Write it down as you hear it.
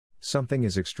Something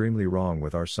is extremely wrong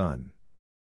with our Sun.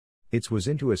 It was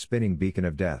into a spinning beacon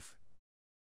of death.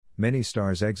 Many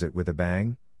stars exit with a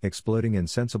bang, exploding in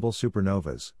sensible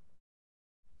supernovas.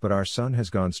 But our Sun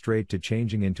has gone straight to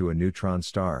changing into a neutron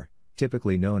star,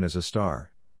 typically known as a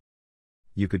star.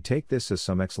 You could take this as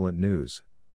some excellent news.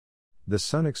 The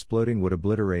Sun exploding would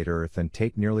obliterate Earth and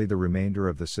take nearly the remainder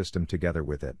of the system together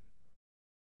with it.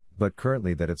 But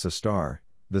currently that it's a star,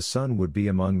 the Sun would be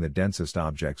among the densest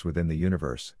objects within the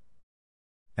universe.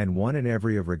 And one in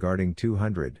every of regarding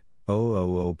 200,000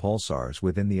 pulsars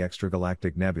within the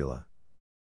extragalactic nebula.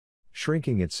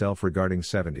 Shrinking itself regarding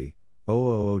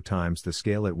 70,000 times the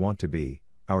scale it want to be,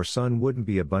 our Sun wouldn't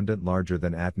be abundant larger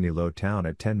than Atnilo town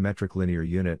at 10 metric linear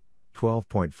unit,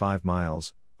 12.5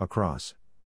 miles, across.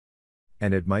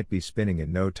 And it might be spinning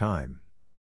in no time.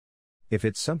 If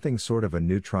it's something sort of a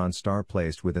neutron star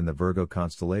placed within the Virgo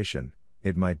constellation,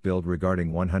 it might build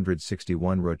regarding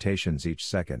 161 rotations each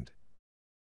second.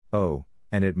 Oh,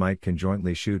 and it might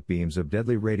conjointly shoot beams of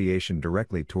deadly radiation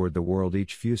directly toward the world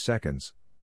each few seconds.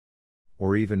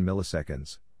 Or even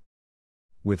milliseconds.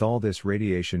 With all this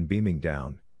radiation beaming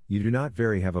down, you do not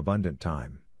have abundant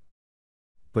time.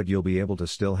 But you'll be able to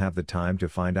still have the time to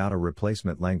find out a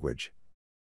replacement language.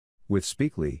 With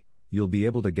Speakly, you'll be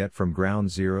able to get from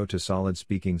ground zero to solid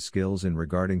speaking skills in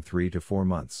regarding 3 to 4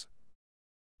 months.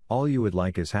 All you would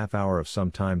like is half hour of some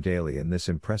time daily in this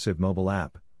impressive mobile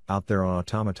app, out there on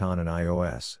Automaton and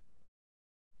iOS.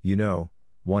 You know,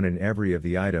 one in every of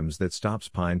the items that stops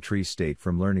Pine Tree State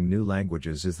from learning new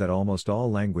languages is that almost all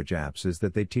language apps is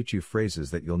that they teach you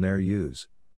phrases that you'll ne'er use.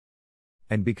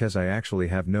 And because I actually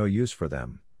have no use for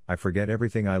them, I forget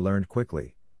everything I learned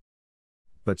quickly.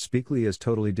 But Speakly is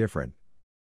totally different.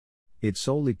 It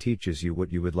solely teaches you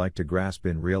what you would like to grasp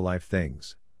in real-life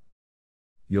things.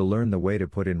 You'll learn the way to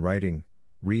put in writing,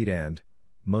 read and,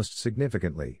 most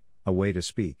significantly, a way to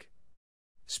speak.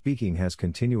 Speaking has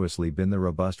continuously been the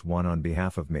robust one on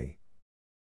behalf of me.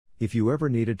 If you ever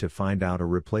needed to find out a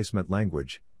replacement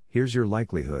language, here's your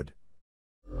likelihood.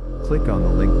 Click on the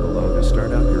link below to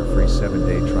start out your free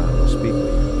 7-day trial of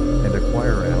Speakly, and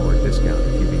acquire an hour discount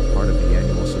if you be part of the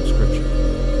annual subscription.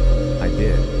 I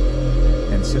did.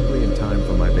 And simply in time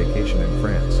for my vacation in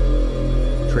France.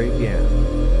 Très bien.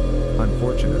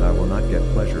 Unfortunate I will not get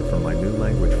pleasure from my new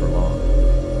language for long.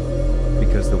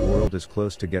 Because the world is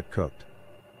close to get cooked.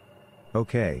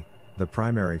 Okay, the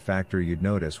primary factor you'd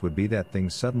notice would be that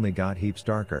things suddenly got heaps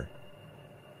darker.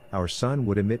 Our Sun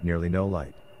would emit nearly no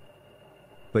light.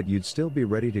 But you'd still be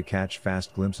ready to catch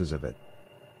fast glimpses of it.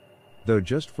 Though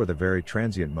just for the very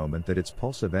transient moment that its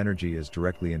pulse of energy is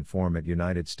directly in form at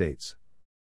United States.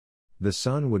 The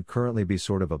Sun would currently be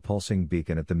sort of a pulsing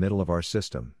beacon at the middle of our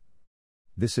system.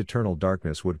 This eternal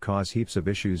darkness would cause heaps of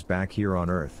issues back here on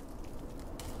Earth.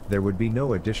 There would be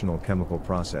no additional chemical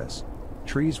process.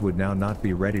 Trees would now not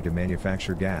be ready to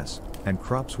manufacture gas, and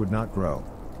crops would not grow.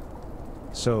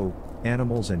 So,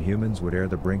 animals and humans would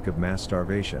the brink of mass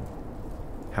starvation.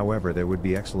 However, there would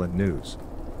be excellent news.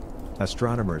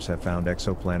 Astronomers have found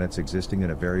exoplanets existing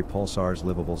in a very pulsar's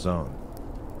livable zone.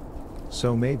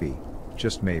 So maybe,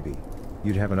 just maybe,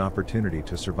 you'd have an opportunity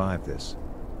to survive this.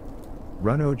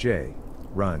 Run OJ,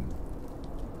 run.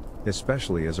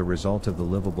 Especially as a result of the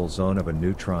livable zone of a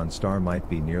neutron star might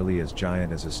be nearly as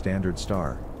giant as a standard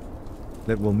star.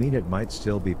 That will mean it might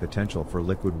still be potential for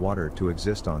liquid water to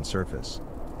exist on surface.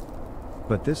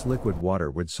 But this liquid water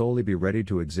would solely be ready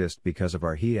to exist because of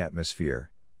our heat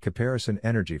atmosphere, comparison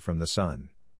energy from the Sun.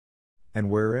 And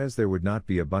whereas there would not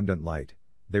be abundant light,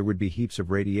 there would be heaps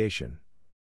of radiation.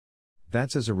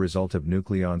 That's as a result of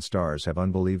nucleon stars have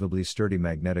unbelievably sturdy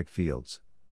magnetic fields.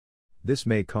 This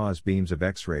may cause beams of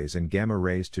X-rays and gamma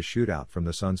rays to shoot out from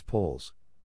the Sun's poles.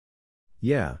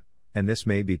 Yeah, and this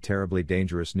may be terribly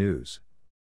dangerous news.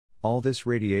 All this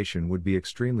radiation would be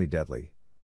extremely deadly.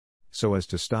 So as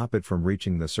to stop it from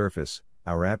reaching the surface,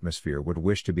 our atmosphere would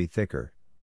wish to be thicker.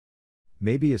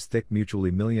 Maybe as thick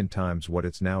mutually million times what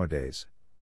it's nowadays.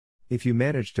 If you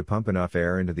manage to pump enough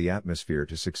air into the atmosphere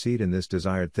to succeed in this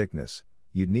desired thickness,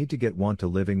 you'd need to get to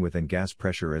living within gas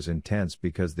pressure as intense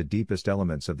because the deepest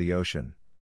elements of the ocean.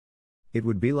 It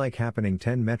would be like happening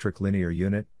 10 metric linear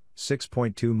unit,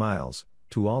 6.2 miles,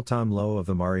 to all-time low of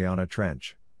the Mariana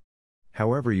Trench.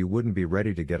 However, you wouldn't be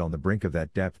ready to get on the brink of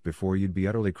that depth before you'd be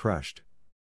utterly crushed.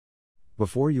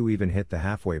 Before you even hit the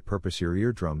halfway purpose, your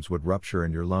eardrums would rupture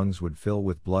and your lungs would fill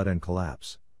with blood and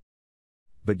collapse.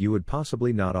 But you would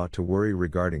possibly not ought to worry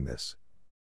regarding this.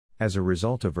 As a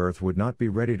result of Earth would not be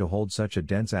ready to hold such a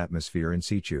dense atmosphere in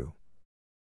situ.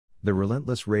 The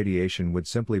relentless radiation would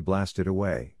simply blast it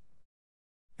away.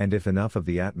 And if enough of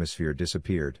the atmosphere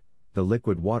disappeared, the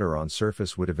liquid water on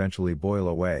surface would eventually boil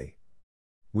away,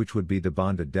 which would be the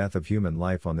bonded death of human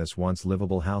life on this once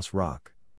livable house rock.